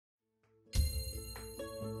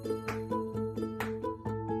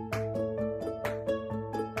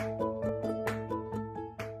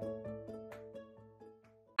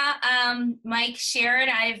Mike shared,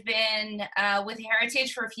 I've been with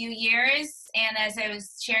Heritage for a few years, and as I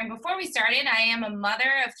was sharing before we started, I am a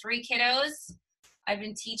mother of 3 kiddos. I've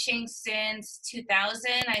been teaching since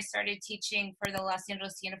 2000. I started teaching for the Los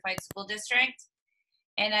Angeles Unified School District,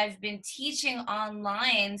 and I've been teaching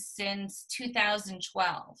online since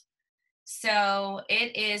 2012. So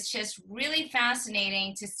it is just really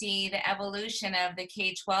fascinating to see the evolution of the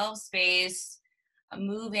K-12 space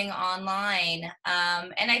moving online.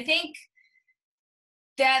 And I think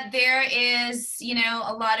that there is,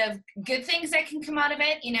 a lot of good things that can come out of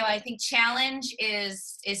it. I think challenge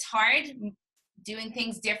is hard. Doing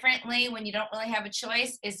things differently when you don't really have a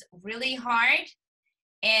choice is really hard.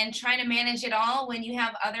 And trying to manage it all when you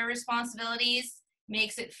have other responsibilities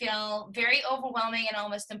makes it feel very overwhelming and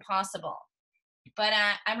almost impossible. But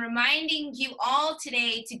I'm reminding you all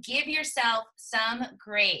today to give yourself some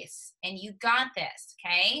grace, and you got this,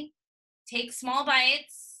 okay? Take small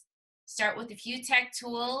bites, start with a few tech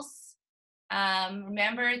tools.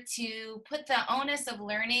 Remember to put the onus of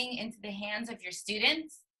learning into the hands of your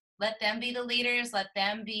students. Let them be the leaders, let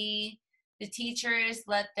them be the teachers,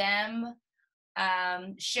 let them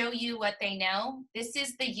show you what they know. This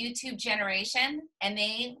is the YouTube generation, and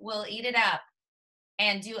they will eat it up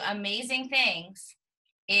and do amazing things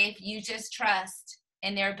if you just trust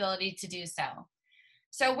in their ability to do so.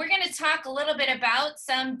 So we're going to talk a little bit about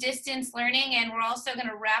some distance learning, and we're also going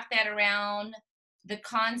to wrap that around the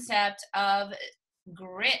concept of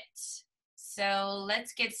grit. So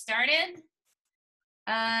let's get started.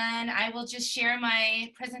 And I will just share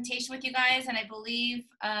my presentation with you guys, and I believe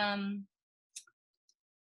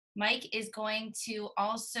Mike is going to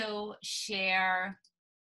also share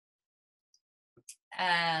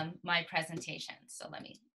my presentation. So let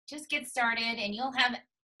me just get started, and you'll have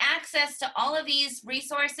access to all of these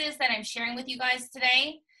resources that I'm sharing with you guys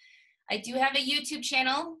today. I do have a YouTube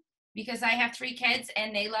channel because I have 3 kids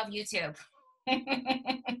and they love YouTube.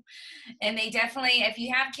 And they definitely, if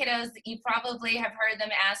you have kiddos, you probably have heard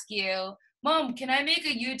them ask you, Mom, can I make a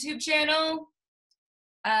YouTube channel?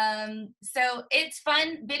 So it's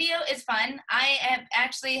fun. Video is fun. I have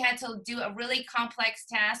actually had to do a really complex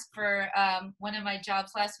task for one of my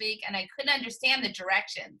jobs last week, and I couldn't understand the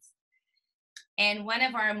directions. And one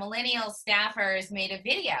of our millennial staffers made a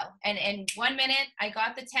video, and in 1 minute I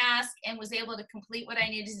got the task and was able to complete what I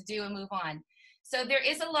needed to do and move on. So there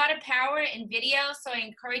is a lot of power in video, so I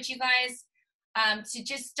encourage you guys to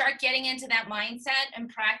just start getting into that mindset and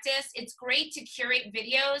practice. It's great to curate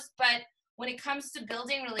videos, but when it comes to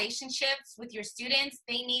building relationships with your students,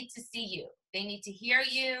 they need to see you. They need to hear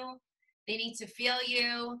you. They need to feel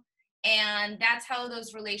you. And that's how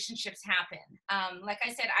those relationships happen. Like I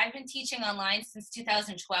said, I've been teaching online since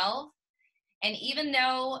 2012. And even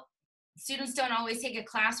though students don't always take a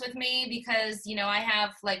class with me because, I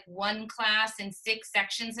have like 1 class and 6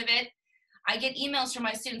 sections of it, I get emails from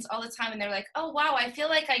my students all the time, and they're like, oh, wow, I feel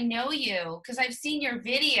like I know you because I've seen your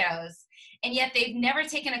videos, and yet they've never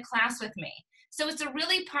taken a class with me. So it's a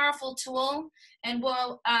really powerful tool, and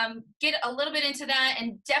we'll get a little bit into that,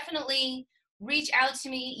 and definitely reach out to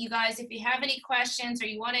me, you guys, if you have any questions or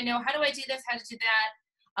you want to know, how do I do this, how to do that?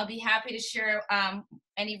 I'll be happy to share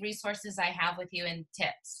any resources I have with you and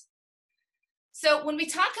tips. So when we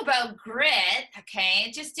talk about grit, okay,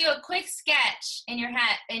 just do a quick sketch in your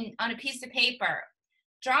head on a piece of paper.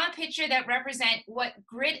 Draw a picture that represents what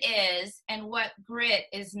grit is and what grit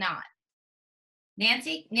is not.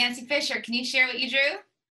 Nancy Fisher, can you share what you drew?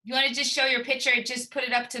 If you want to just show your picture, just put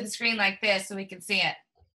it up to the screen like this so we can see it.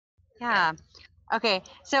 Yeah. Okay,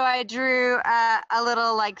 so I drew a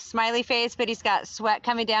little like smiley face, but he's got sweat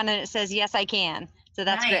coming down and it says, yes, I can. So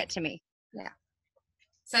that's Nice. grit to me. Yeah.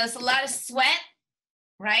 So it's a lot of sweat,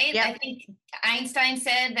 right? Yep. I think Einstein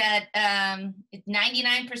said that it's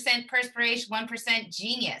 99% perspiration, 1%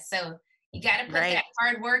 genius. So you got to put that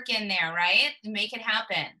hard work in there, right? To make it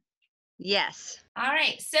happen. Yes. All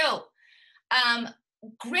right. So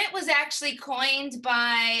grit was actually coined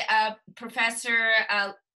by Professor,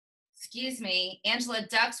 Angela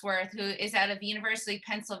Ducksworth, who is out of University of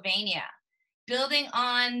Pennsylvania. Building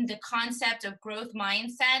on the concept of growth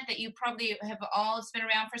mindset that you probably have all, it's been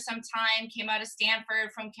around for some time, came out of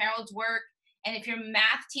Stanford from Carol's work. And if you're a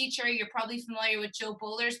math teacher, you're probably familiar with Joe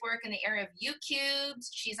Bowler's work in the area of U cubed.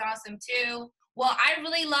 She's awesome too. Well, I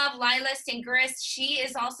really love Lila Stingeris. She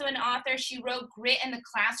is also an author. She wrote Grit in the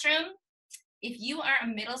Classroom. If you are a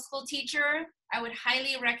middle school teacher, I would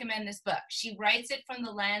highly recommend this book. She writes it from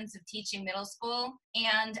the lens of teaching middle school.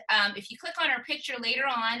 And if you click on her picture later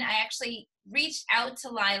on, I actually reached out to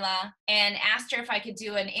Lila and asked her if I could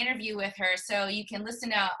do an interview with her so you can listen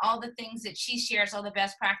to all the things that she shares, all the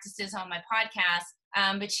best practices on my podcast.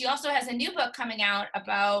 But she also has a new book coming out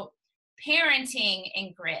about parenting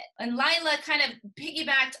and grit. And Lila kind of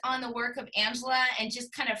piggybacked on the work of Angela and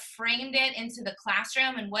just kind of framed it into the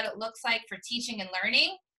classroom and what it looks like for teaching and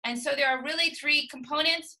learning. And so there are really three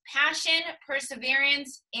components: passion,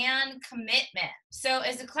 perseverance, and commitment. So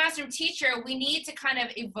as a classroom teacher, we need to kind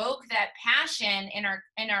of evoke that passion in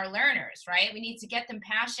our learners, right? We need to get them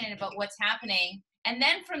passionate about what's happening. And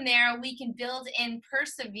then from there, we can build in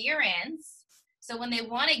perseverance. So when they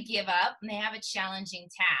want to give up and they have a challenging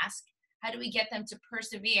task, how do we get them to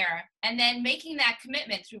persevere? And then making that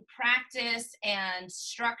commitment through practice and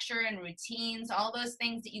structure and routines, all those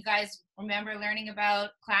things that you guys remember learning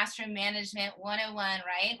about Classroom Management 101,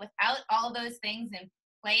 right? Without all those things in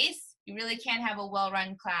place, you really can't have a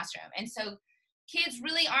well-run classroom. And so kids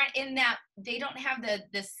really aren't in that, they don't have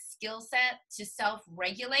the skill set to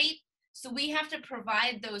self-regulate. So we have to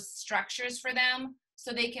provide those structures for them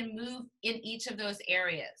so they can move in each of those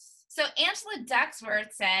areas. So Angela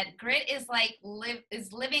Duckworth said, grit is like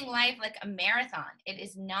living life like a marathon. It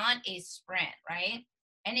is not a sprint, right?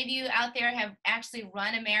 Any of you out there have actually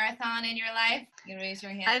run a marathon in your life? You can raise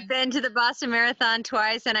your hand. I've been to the Boston Marathon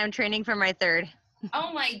twice, and I'm training for my third.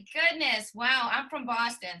 Oh my goodness. Wow. I'm from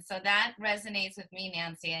Boston, so that resonates with me,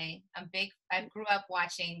 Nancy. I grew up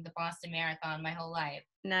watching the Boston Marathon my whole life.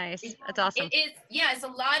 Nice. That's awesome. It's a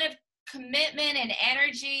lot of commitment and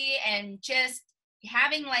energy, and just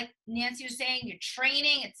having, like Nancy was saying, your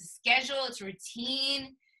training, it's a schedule, it's a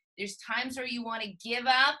routine. There's times where you want to give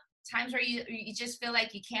up, times where you just feel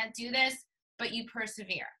like you can't do this, but you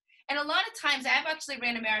persevere. And a lot of times, I've actually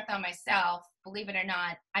ran a marathon myself, believe it or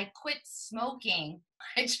not. I quit smoking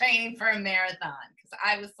by training for a marathon because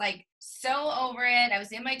I was like so over it. I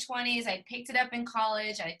was in my 20s. I picked it up in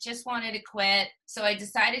college. I just wanted to quit. So I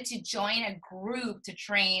decided to join a group to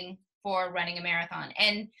train for running a marathon.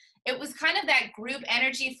 And it was kind of that group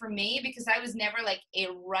energy for me because I was never like a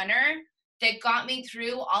runner that got me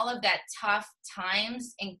through all of that tough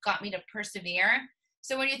times and got me to persevere.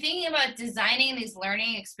 So when you're thinking about designing these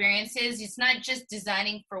learning experiences, it's not just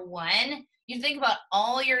designing for one. You think about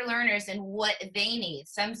all your learners and what they need.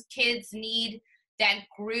 Some kids need that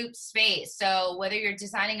group space. So whether you're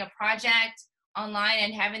designing a project online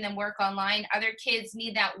and having them work online, other kids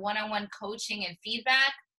need that one-on-one coaching and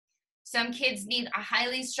feedback. Some kids need a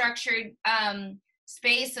highly structured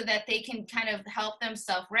space so that they can kind of help them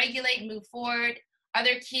self-regulate and move forward.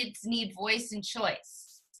 Other kids need voice and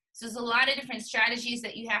choice. So there's a lot of different strategies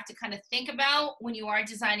that you have to kind of think about when you are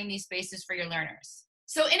designing these spaces for your learners.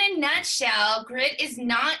 So in a nutshell, grit is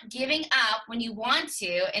not giving up when you want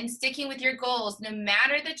to and sticking with your goals no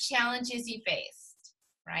matter the challenges you faced,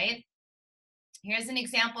 right? Here's an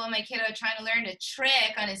example of my kiddo trying to learn a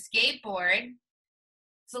trick on a skateboard.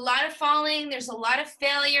 It's a lot of falling, there's a lot of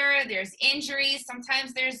failure, there's injuries,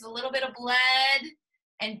 sometimes there's a little bit of blood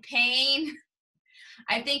and pain.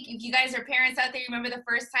 I think if you guys are parents out there, you remember the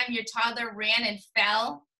first time your toddler ran and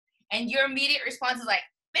fell, and your immediate response is like,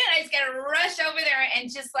 man, I just gotta rush over there and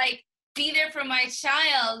just like be there for my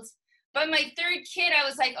child. But my third kid, I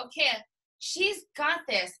was like, okay, she's got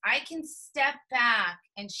this. I can step back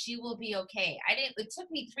and she will be okay. It took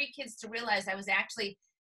me 3 kids to realize I was actually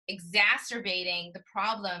exacerbating the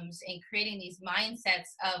problems and creating these mindsets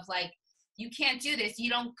of like, you can't do this, you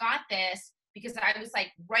don't got this, because I was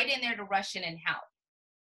like right in there to rush in and help.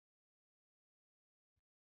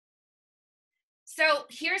 So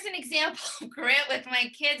here's an example of grit with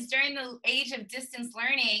my kids during the age of distance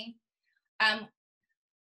learning.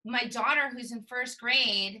 My daughter, who's in 1st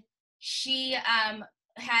grade, she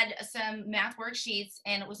had some math worksheets,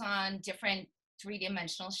 and it was on different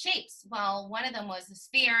 3-dimensional shapes. Well, one of them was a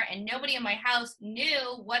sphere, and nobody in my house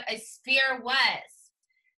knew what a sphere was.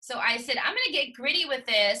 So I said, I'm going to get gritty with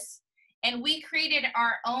this, and we created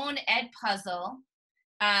our own Edpuzzle.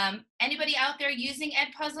 Anybody out there using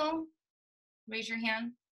Edpuzzle? Raise your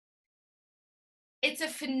hand. It's a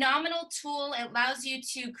phenomenal tool. It allows you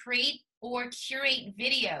to create or curate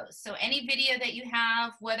videos. So any video that you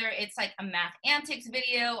have, whether it's like a math antics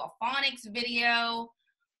video, a phonics video,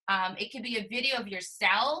 it could be a video of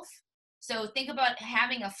yourself. So think about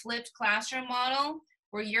having a flipped classroom model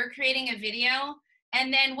where you're creating a video.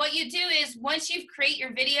 And then what you do is once you've created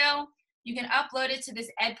your video, you can upload it to this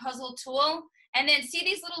Edpuzzle tool. And then see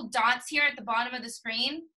these little dots here at the bottom of the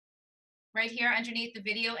screen? Right here underneath the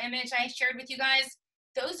video image I shared with you guys.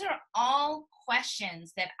 Those are all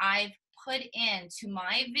questions that I've put into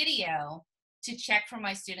my video to check for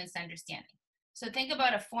my students' understanding. So think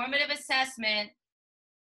about a formative assessment.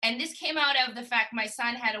 And this came out of the fact my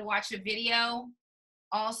son had to watch a video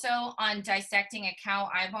also on dissecting a cow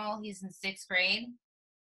eyeball. He's in 6th grade.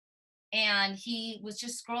 and he was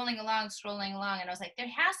just scrolling along, and I was like, there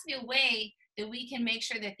has to be a way that we can make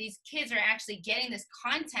sure that these kids are actually getting this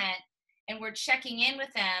content, and we're checking in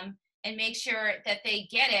with them and make sure that they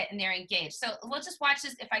get it and they're engaged. So we'll just watch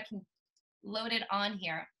this if I can load it on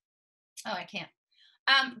here. Oh, I can't.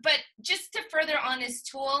 But just to further on this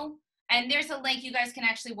tool, and there's a link, you guys can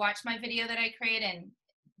actually watch my video that I create, and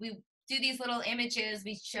we do these little images,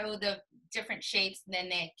 we show the different shapes, and then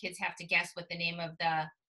the kids have to guess what the name of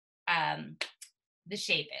the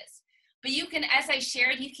shape is. But you can, as I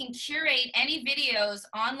shared, you can curate any videos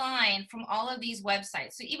online from all of these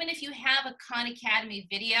websites. So even if you have a Khan Academy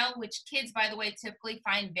video, which kids, by the way, typically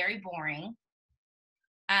find very boring,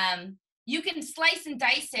 you can slice and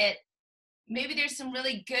dice it. Maybe there's some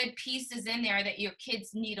really good pieces in there that your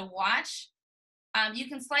kids need to watch. You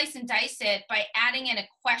can slice and dice it by adding in a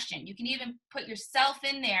question. You can even put yourself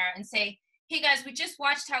in there and say, hey guys, we just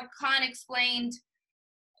watched how Khan explained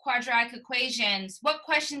quadratic equations. What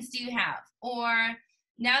questions do you have? Or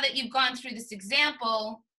now that you've gone through this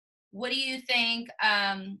example, what do you think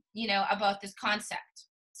about this concept?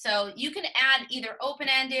 So you can add either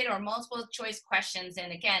open-ended or multiple choice questions.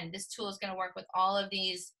 And again, this tool is going to work with all of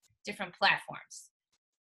these different platforms.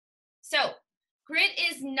 So grit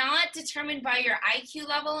is not determined by your IQ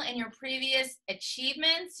level and your previous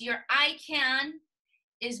achievements. Your I can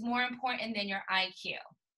is more important than your IQ.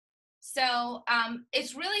 So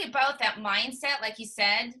it's really about that mindset, like you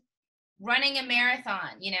said, running a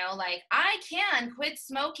marathon, like I can quit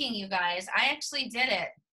smoking, you guys. I actually did it,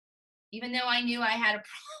 even though I knew I had a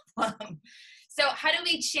problem. So how do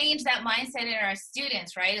we change that mindset in our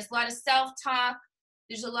students, right? There's a lot of self-talk.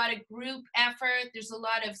 There's a lot of group effort. There's a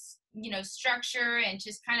lot of, structure and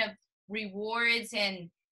just kind of rewards and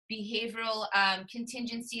behavioral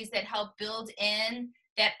contingencies that help build in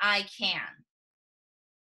that I can.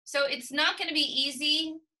 So it's not going to be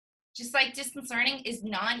easy, just like distance learning is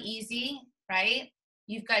not easy, right?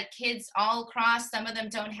 You've got kids all across. Some of them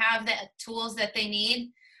don't have the tools that they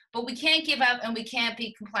need, but we can't give up and we can't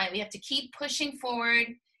be compliant. We have to keep pushing forward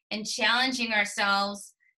and challenging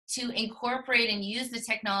ourselves to incorporate and use the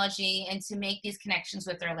technology and to make these connections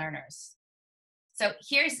with our learners. So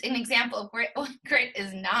here's an example of what grit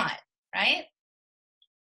is not, right?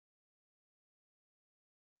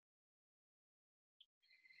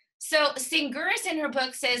 So Singuris in her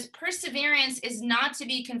book says, perseverance is not to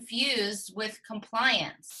be confused with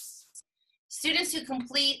compliance. Students who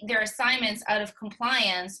complete their assignments out of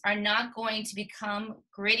compliance are not going to become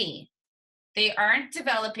gritty. They aren't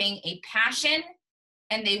developing a passion,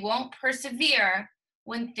 and they won't persevere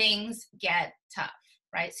when things get tough,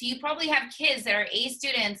 right? So you probably have kids that are A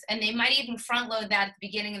students, and they might even front load that at the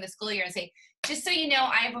beginning of the school year and say, just so you know,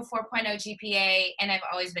 I have a 4.0 GPA, and I've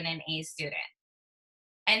always been an A student.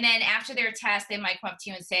 And then after their test, they might come up to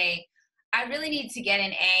you and say, I really need to get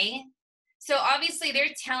an A. So obviously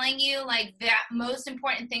they're telling you like that most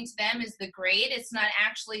important thing to them is the grade. It's not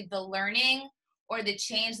actually the learning or the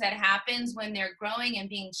change that happens when they're growing and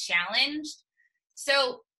being challenged.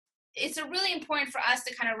 So it's a really important for us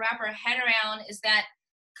to kind of wrap our head around is that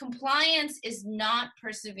compliance is not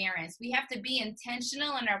perseverance. We have to be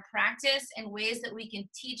intentional in our practice in ways that we can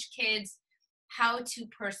teach kids how to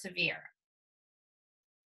persevere.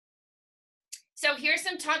 So here's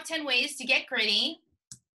some top 10 ways to get gritty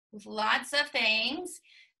with lots of things.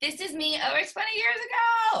 This is me over 20 years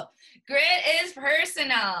ago. Grit is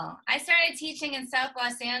personal. I started teaching in South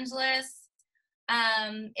Los Angeles.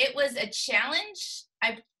 It was a challenge.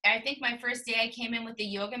 I think my first day I came in with a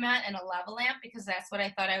yoga mat and a lava lamp because that's what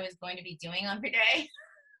I thought I was going to be doing every day.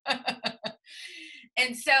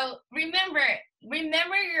 And so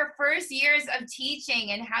remember your first years of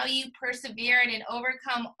teaching and how you persevered and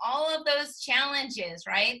overcome all of those challenges,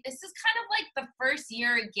 right? This is kind of like the first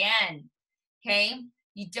year again, okay?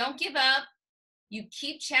 You don't give up. You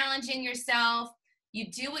keep challenging yourself. You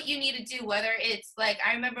do what you need to do, whether it's like,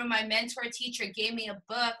 I remember my mentor teacher gave me a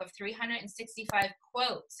book of 365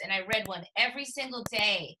 quotes, and I read one every single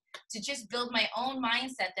day to just build my own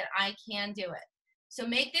mindset that I can do it. So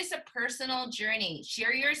make this a personal journey.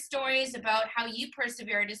 Share your stories about how you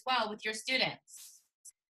persevered as well with your students.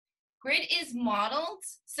 Grit is modeled.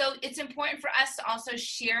 So it's important for us to also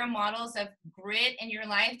share models of grit in your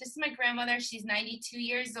life. This is my grandmother. She's 92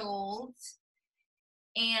 years old.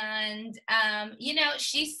 And,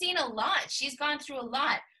 she's seen a lot. She's gone through a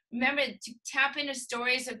lot. Remember to tap into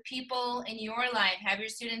stories of people in your life. Have your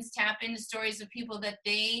students tap into stories of people that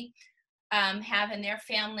they have in their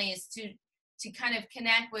families to kind of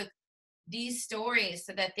connect with these stories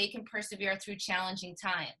so that they can persevere through challenging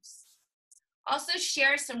times. Also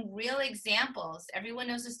share some real examples. Everyone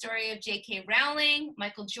knows the story of J.K. Rowling,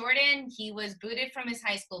 Michael Jordan. He was booted from his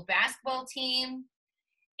high school basketball team.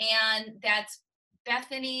 And that's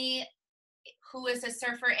Bethany, who is a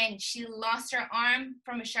surfer, and she lost her arm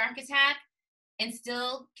from a shark attack and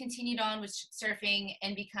still continued on with surfing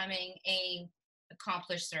and becoming an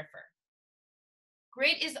accomplished surfer.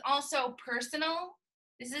 Grit is also personal.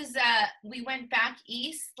 This is, we went back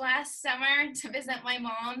east last summer to visit my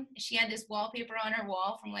mom. She had this wallpaper on her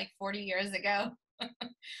wall from like 40 years ago.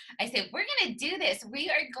 I said, we're going to do this. We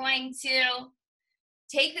are going to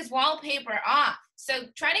take this wallpaper off. So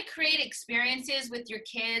try to create experiences with your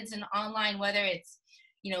kids and online, whether it's,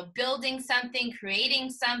 you know, building something,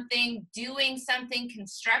 creating something, doing something,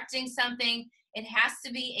 constructing something. It has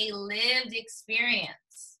to be a lived experience.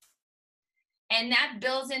 And that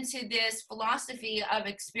builds into this philosophy of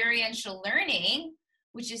experiential learning,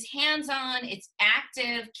 which is hands-on, it's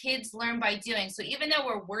active, kids learn by doing. So even though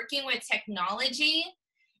we're working with technology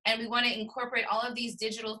and we want to incorporate all of these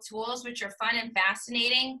digital tools, which are fun and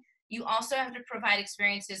fascinating, you also have to provide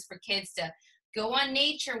experiences for kids to go on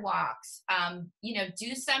nature walks, you know,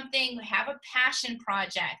 do something, have a passion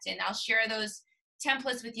project, and I'll share those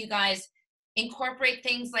templates with you guys. Incorporate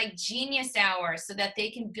things like Genius Hour so that they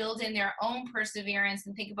can build in their own perseverance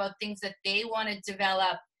and think about things that they want to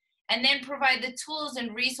develop, and then provide the tools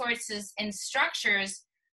and resources and structures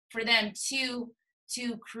for them to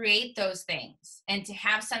create those things and to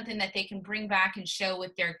have something that they can bring back and show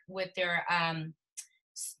with their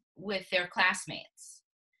classmates.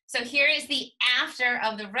 So here is the after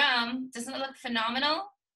of the room. Doesn't it look phenomenal?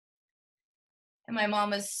 And my mom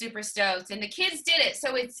was super stoked, and the kids did it.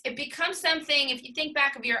 So it becomes something. If you think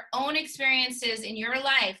back of your own experiences in your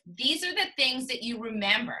life, these are the things that you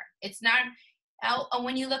remember. It's not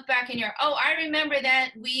when you look back in your, I remember that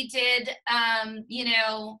we did, you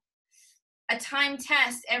know, a time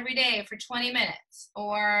test every day for 20 minutes,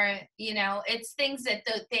 or, you know, it's things that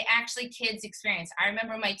they actually kids experience. I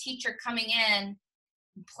remember my teacher coming in,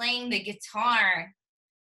 playing the guitar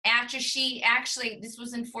after she actually, this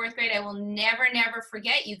was in 4th grade. I will never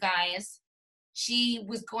forget, you guys. She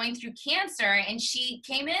was going through cancer, and she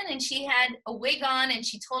came in and she had a wig on, and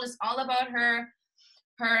she told us all about her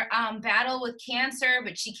battle with cancer.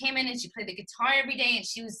 But she came in and she played the guitar every day, and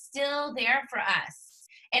she was still there for us.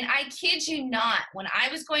 And I kid you not, when I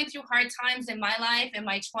was going through hard times in my life in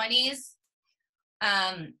my 20s,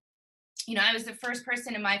 you know, I was the first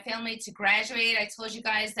person in my family to graduate. I told you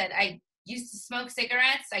guys that I used to smoke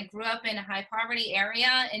cigarettes. I grew up in a high poverty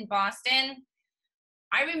area in Boston.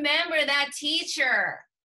 I remember that teacher.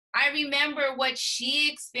 I remember what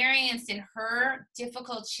she experienced in her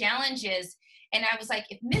difficult challenges. And I was like,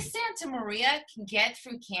 if Miss Santa Maria can get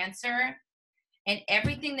through cancer and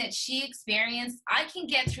everything that she experienced, I can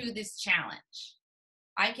get through this challenge.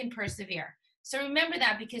 I can persevere. So remember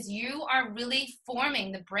that, because you are really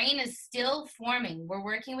forming. The brain is still forming. We're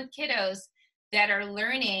working with kiddos that are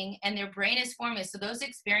learning, and their brain is forming. So those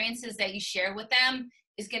experiences that you share with them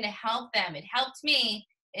is going to help them. It helped me,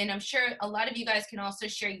 and I'm sure a lot of you guys can also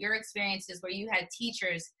share your experiences where you had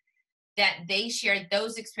teachers that they shared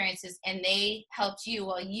those experiences and they helped you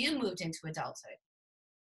while you moved into adulthood.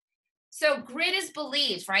 So grit is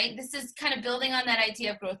belief, right? This is kind of building on that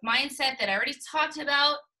idea of growth mindset that I already talked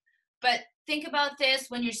about. But think about this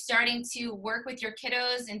when you're starting to work with your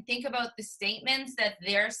kiddos, and think about the statements that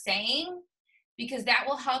they're saying, because that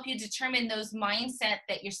will help you determine those mindset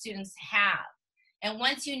that your students have. And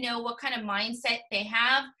once you know what kind of mindset they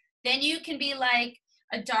have, then you can be like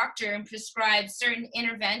a doctor and prescribe certain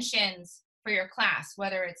interventions for your class,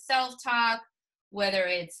 whether it's self-talk, whether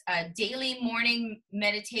it's a daily morning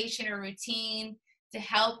meditation or routine to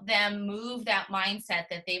help them move that mindset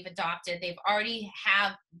that they've adopted, they've already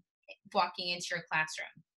have walking into your classroom.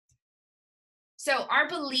 So our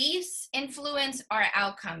beliefs influence our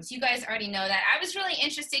outcomes. You guys already know that. I was really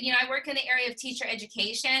interested, you know, I work in the area of teacher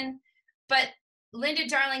education, but Linda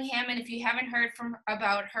Darling-Hammond, if you haven't heard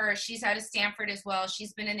about her, she's out of Stanford as well.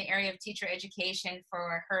 She's been in the area of teacher education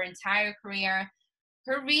for her entire career.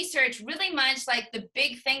 Her research, really much like the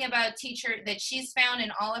big thing about teacher that she's found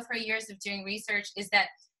in all of her years of doing research, is that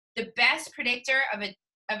the best predictor of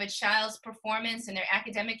a child's performance and their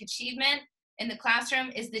academic achievement in the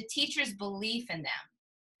classroom is the teacher's belief in them.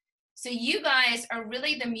 So you guys are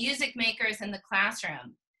really the music makers in the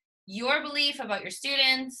classroom. Your belief about your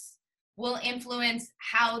students will influence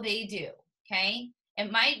how they do, okay?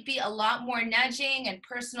 It might be a lot more nudging and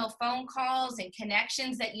personal phone calls and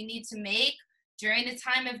connections that you need to make during the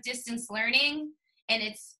time of distance learning. And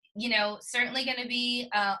it's, you know, certainly gonna be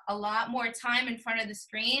a lot more time in front of the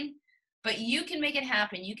screen. but you can make it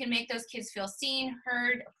happen. You can make those kids feel seen,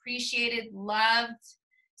 heard, appreciated, loved.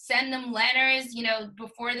 Send them letters, you know,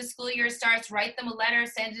 before the school year starts, write them a letter,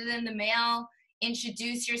 send it in the mail,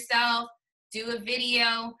 introduce yourself, do a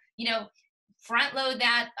video, you know, front load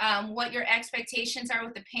that, what your expectations are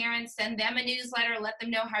with the parents, send them a newsletter, let them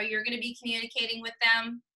know how you're going to be communicating with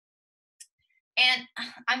them. And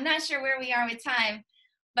I'm not sure where we are with time,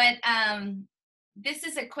 but this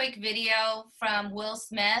is a quick video from Will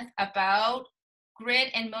Smith about grit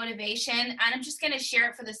and motivation. And I'm just going to share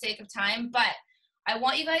it for the sake of time, but I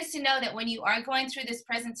want you guys to know that when you are going through this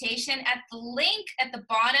presentation, at the link at the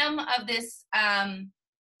bottom of this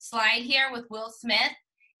slide here with Will Smith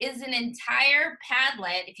is an entire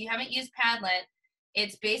Padlet. If you haven't used Padlet,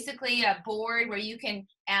 it's basically a board where you can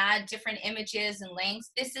add different images and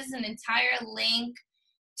links. This is an entire link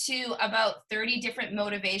to about 30 different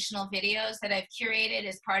motivational videos that I've curated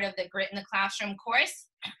as part of the Grit in the Classroom course.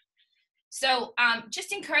 So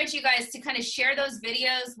just encourage you guys to kind of share those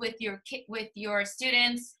videos with your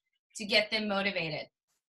students to get them motivated.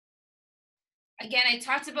 Again, I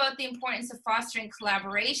talked about the importance of fostering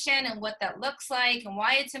collaboration and what that looks like and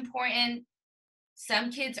why it's important.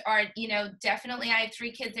 Some kids are, you know, definitely, I have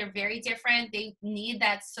 3 kids, they're very different. They need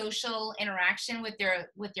that social interaction with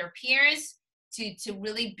their peers to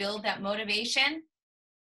really build that motivation.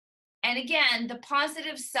 And again, the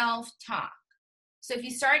positive self-talk. So if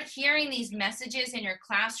you start hearing these messages in your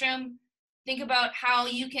classroom, think about how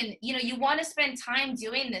you can, you know, you want to spend time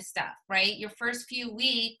doing this stuff, right? Your first few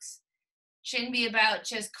weeks shouldn't be about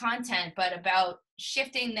just content, but about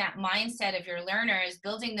shifting that mindset of your learners,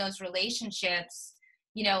 building those relationships,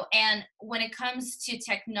 you know. And when it comes to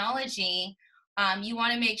technology, you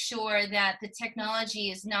want to make sure that the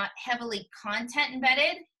technology is not heavily content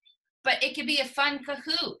embedded, but it could be a fun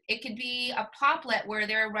Kahoot. It could be a Poplet where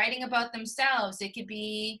they're writing about themselves. It could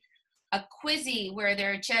be a Quizzy where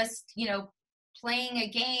they're just, you know, playing a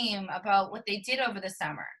game about what they did over the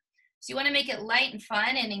summer. So you want to make it light and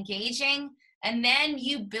fun and engaging, and then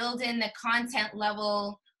you build in the content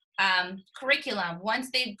level curriculum once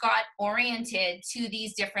they've got oriented to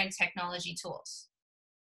these different technology tools.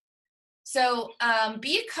 So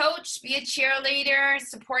be a coach, be a cheerleader,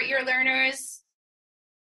 support your learners.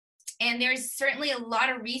 And there's certainly a lot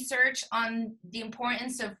of research on the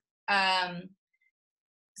importance of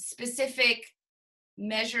specific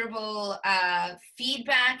measurable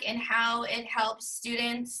feedback and how it helps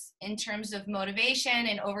students in terms of motivation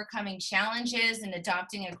and overcoming challenges and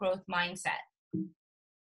adopting a growth mindset.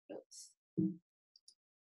 Oops.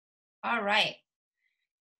 All right.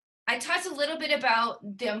 I talked a little bit about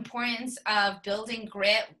the importance of building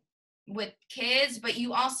grit with kids, but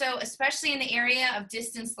you also, especially in the area of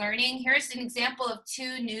distance learning, here's an example of 2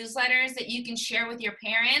 newsletters that you can share with your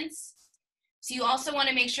parents. So you also want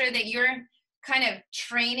to make sure that you're kind of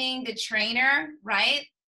training the trainer, right?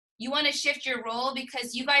 You want to shift your role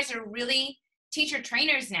because you guys are really teacher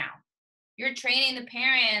trainers now. You're training the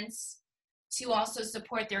parents to also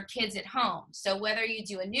support their kids at home. So whether you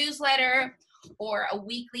do a newsletter or a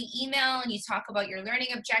weekly email and you talk about your learning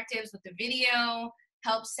objectives with the video,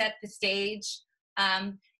 help set the stage,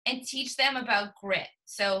 and teach them about grit.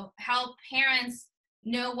 So help parents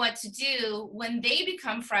know what to do when they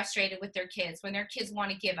become frustrated with their kids, when their kids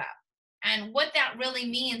want to give up, and what that really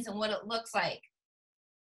means and what it looks like.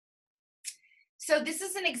 So this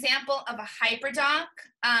is an example of a hyperdoc,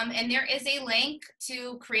 and there is a link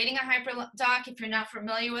to creating a hyperdoc if you're not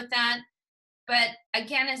familiar with that. But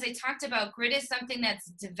again, as I talked about, grit is something that's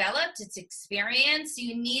developed, it's experience. So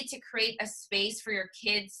you need to create a space for your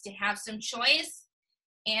kids to have some choice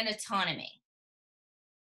and autonomy.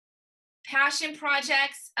 Passion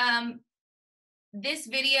projects. This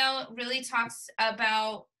video really talks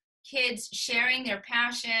about kids sharing their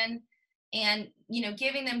passion and, you know,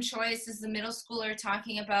 giving them choice. As the middle schooler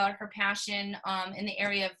talking about her passion in the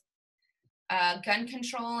area of gun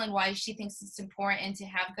control and why she thinks it's important to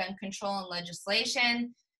have gun control and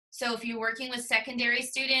legislation. So if you're working with secondary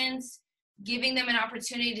students, giving them an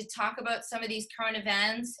opportunity to talk about some of these current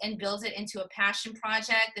events and build it into a passion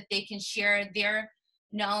project that they can share their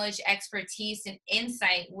knowledge, expertise, and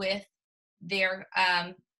insight with their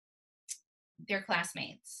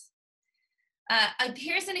classmates.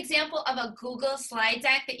 Here's an example of a Google slide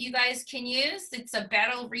deck that you guys can use. It's a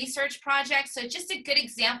battle research project. So just a good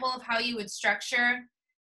example of how you would structure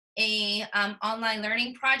a online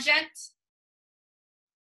learning project.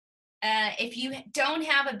 If you don't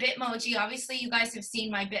have a Bitmoji, obviously you guys have seen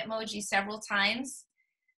my Bitmoji several times.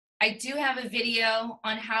 I do have a video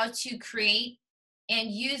on how to create and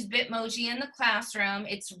use Bitmoji in the classroom.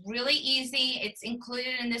 It's really easy. It's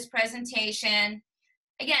included in this presentation.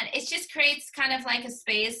 again, it just creates kind of like a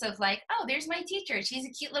space of like, oh, there's my teacher. She's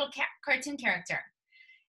a cute little cartoon character.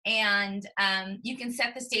 And you can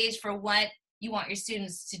set the stage for what you want your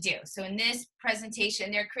students to do. So in this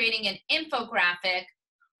presentation, they're creating an infographic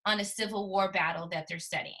on a Civil War battle that they're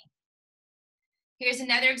studying. Here's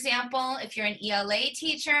another example. If you're an ELA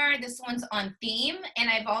teacher, this one's on theme. And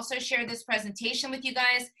I've also shared this presentation with you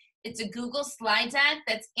guys. It's a Google slide deck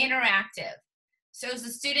that's interactive. So as the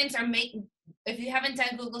students are making, if you haven't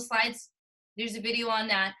done Google Slides, there's a video on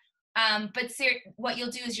that. But what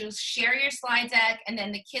you'll do is you'll share your slide deck, and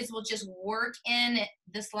then the kids will just work in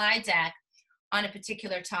the slide deck on a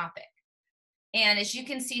particular topic. And as you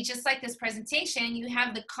can see, just like this presentation, you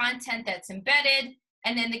have the content that's embedded,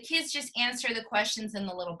 and then the kids just answer the questions in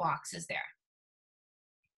the little boxes there.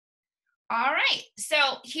 All right,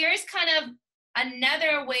 so here's kind of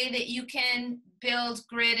another way that you can build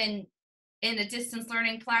grid in a distance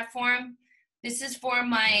learning platform. This is for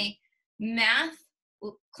my math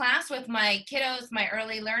class with my kiddos, my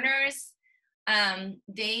early learners.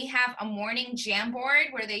 They have a morning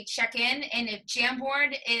Jamboard where they check in, and if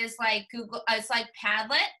Jamboard is like Google, it's like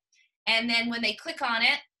Padlet. And then when they click on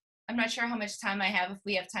it, I'm not sure how much time I have, if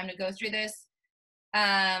we have time to go through this.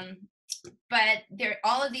 But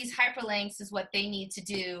all of these hyperlinks is what they need to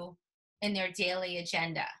do in their daily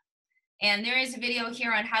agenda. And there is a video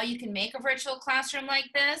here on how you can make a virtual classroom like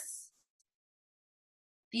this.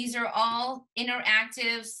 These are all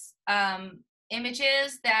interactive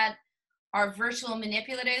images that are virtual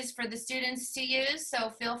manipulatives for the students to use.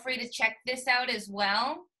 So feel free to check this out as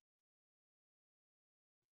well.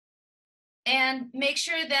 And make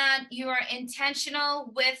sure that you are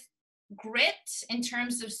intentional with grit in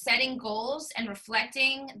terms of setting goals and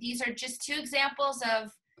reflecting. These are just two examples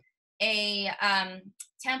of a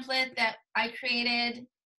template that I created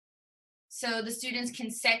so the students can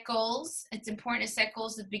set goals. It's important to set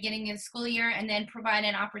goals at the beginning of the school year and then provide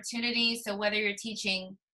an opportunity. So whether you're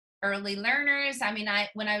teaching early learners, I mean,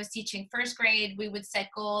 when I was teaching first grade, we would set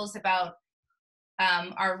goals about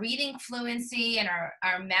our reading fluency and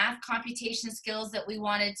our math computation skills that we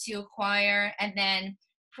wanted to acquire, and then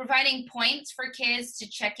providing points for kids to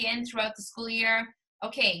check in throughout the school year.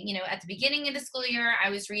 Okay, you know, at the beginning of the school year,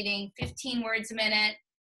 I was reading 15 words a minute.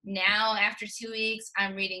 Now, after 2 weeks,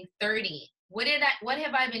 I'm reading 30. What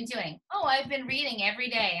have I been doing? Oh, I've been reading every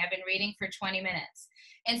day. I've been reading for 20 minutes.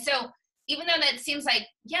 And so even though that seems like,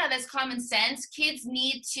 yeah, that's common sense, kids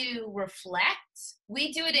need to reflect.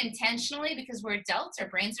 We do it intentionally because we're adults, our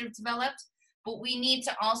brains are developed, but we need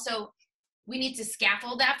to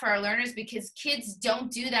scaffold that for our learners because kids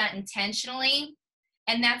don't do that intentionally,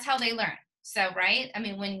 and that's how they learn. So, right? I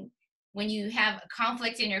mean, when you have a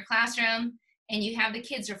conflict in your classroom and you have the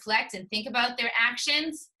kids reflect and think about their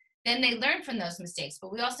actions, then they learn from those mistakes.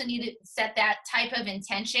 But we also need to set that type of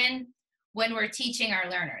intention when we're teaching our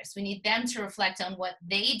learners. We need them to reflect on what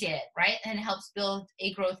they did, right? And it helps build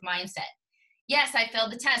a growth mindset. Yes, I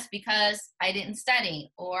failed the test because I didn't study,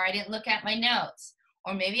 or I didn't look at my notes,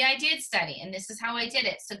 or maybe I did study and this is how I did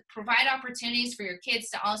it. So provide opportunities for your kids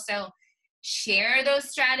to also share those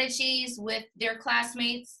strategies with their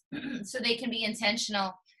classmates so they can be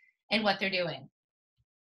intentional in what they're doing.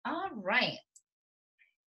 All right.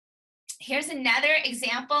 Here's another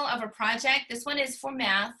example of a project. This one is for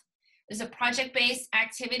math. It's a project-based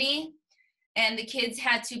activity, and the kids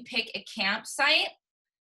had to pick a campsite.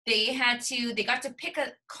 They got to pick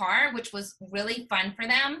a car, which was really fun for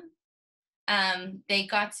them.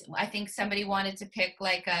 I think somebody wanted to pick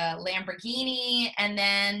like a Lamborghini, and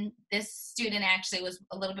then this student actually was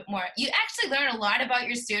a little bit more. You actually learn a lot about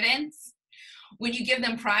your students when you give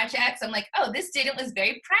them projects. I'm like, oh, this student was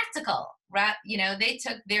very practical, right? You know, they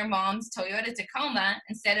took their mom's Toyota Tacoma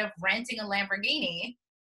instead of renting a Lamborghini.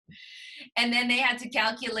 And then they had to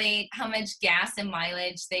calculate how much gas and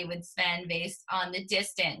mileage they would spend based on the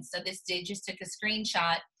distance. So this dude just took a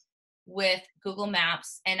screenshot with Google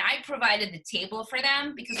Maps, and I provided the table for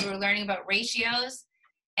them because we were learning about ratios,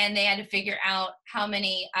 and they had to figure out how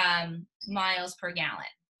many miles per gallon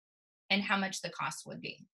and how much the cost would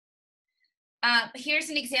be. Here's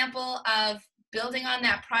an example of building on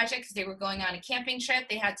that project because they were going on a camping trip.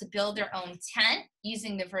 They had to build their own tent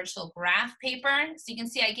using the virtual graph paper. So you can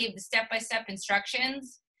see I gave the step-by-step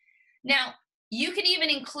instructions. Now, you can even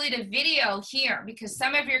include a video here because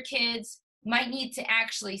some of your kids might need to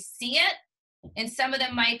actually see it, and some of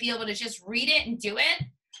them might be able to just read it and do it.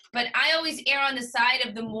 But I always err on the side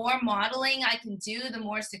of the more modeling I can do, the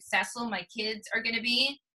more successful my kids are going to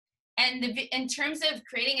be. And in terms of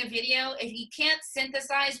creating a video, if you can't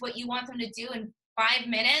synthesize what you want them to do in 5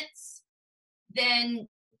 minutes, then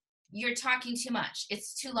you're talking too much.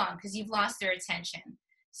 It's too long because you've lost their attention.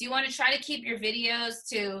 So you want to try to keep your videos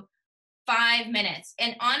to 5 minutes.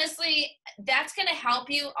 And honestly, that's going to help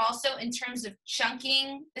you also in terms of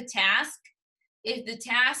chunking the task. If the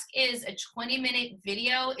task is a 20-minute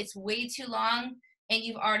video, it's way too long and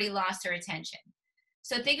you've already lost their attention.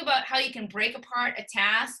 So think about how you can break apart a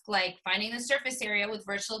task like finding the surface area with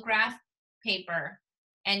virtual graph paper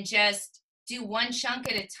and just do one chunk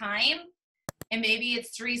at a time. And maybe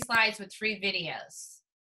it's 3 slides with 3 videos.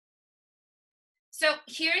 So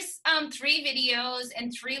here's 3 videos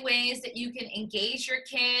and 3 ways that you can engage your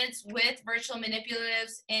kids with virtual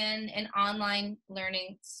manipulatives in an online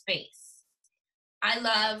learning space. I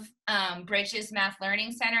love Bridges Math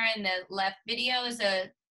Learning Center, and the left video is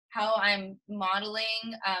how I'm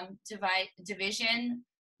modeling division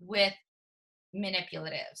with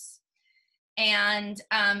manipulatives. And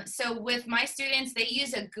so with my students, they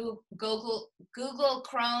use a Google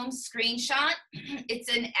Chrome screenshot.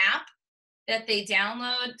 It's an app that they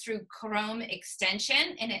download through Chrome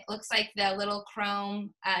extension, and it looks like the little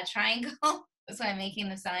Chrome triangle. That's why I'm making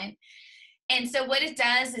the sign. And so what it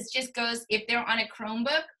does is just goes, if they're on a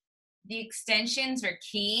Chromebook, the extensions are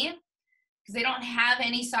key because they don't have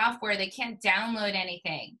any software. They can't download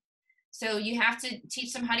anything. So you have to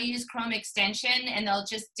teach them how to use Chrome extension, and they'll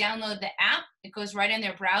just download the app. It goes right in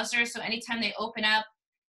their browser. So anytime they open up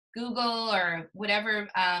Google or whatever,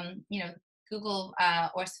 Google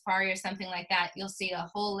or Safari or something like that, you'll see a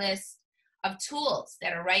whole list of tools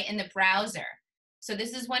that are right in the browser. So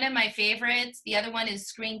this is one of my favorites. The other one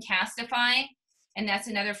is Screencastify, and that's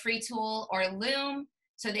another free tool, or Loom,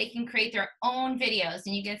 so they can create their own videos.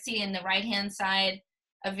 And you can see in the right-hand side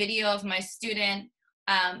a video of my student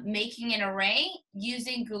making an array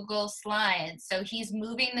using Google Slides. So he's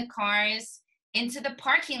moving the cars into the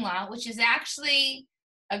parking lot, which is actually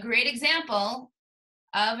a great example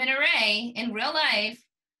of an array in real life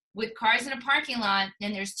with cars in a parking lot,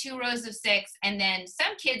 and there's 2 rows of 6, and then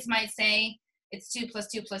some kids might say it's 2 plus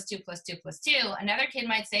 2 plus 2 plus 2 plus 2. Another kid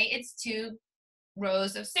might say it's 2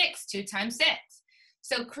 rows of 6, 2 times 6.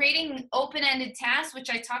 So creating open-ended tasks, which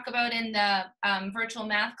I talk about in the virtual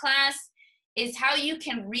math class, is how you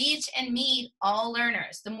can reach and meet all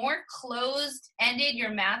learners. The more closed-ended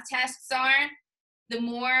your math tasks are, the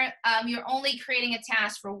more you're only creating a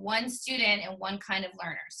task for one student and one kind of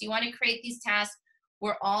learner. So you want to create these tasks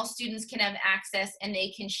where all students can have access and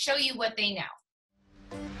they can show you what they know.